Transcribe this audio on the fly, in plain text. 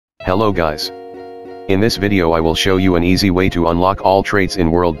Hello guys. In this video I will show you an easy way to unlock all traits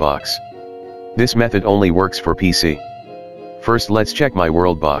in Worldbox. This method only works for PC. First let's check my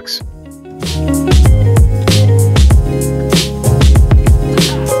Worldbox.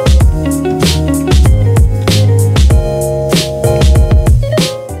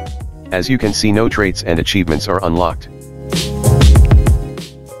 As you can see, no traits and achievements are unlocked.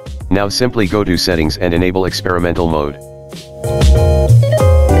 Now simply go to settings and enable experimental mode.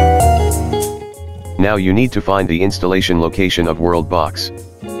 Now you need to find the installation location of Worldbox.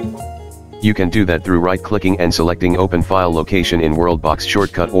 You can do that through right-clicking and selecting Open File Location in Worldbox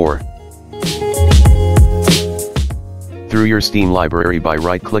shortcut, or through your Steam library by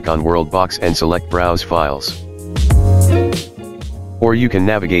right-click on Worldbox and select Browse Files. Or you can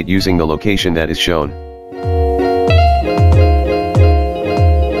navigate using the location that is shown.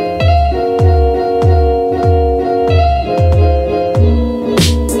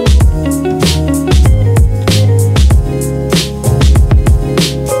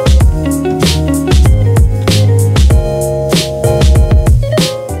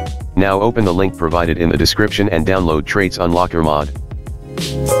 Now open the link provided in the description and download Traits Unlocker mod.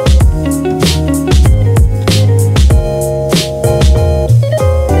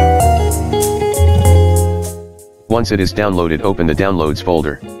 Once it is downloaded, open the Downloads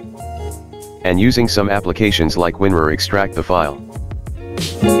folder. And using some applications like WinRAR, extract the file.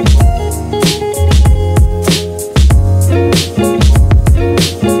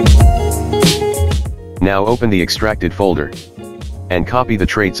 Now open the extracted folder and copy the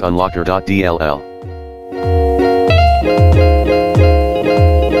traits unlocker.dll.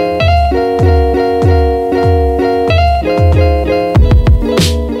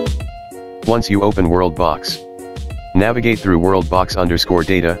 Once you open Worldbox, navigate through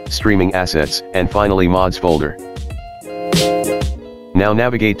Worldbox_data, streaming assets, and finally mods folder. Now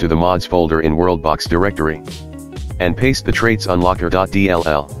navigate to the mods folder in Worldbox directory and paste the traits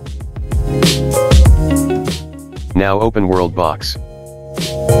unlocker.dll. Now open Worldbox.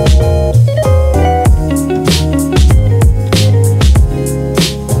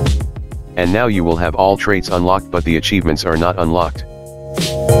 And now you will have all traits unlocked, but the achievements are not unlocked.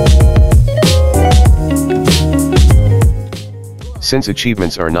 Since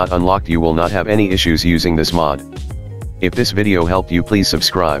achievements are not unlocked, you will not have any issues using this mod. If this video helped you, please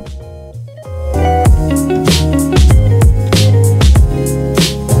subscribe.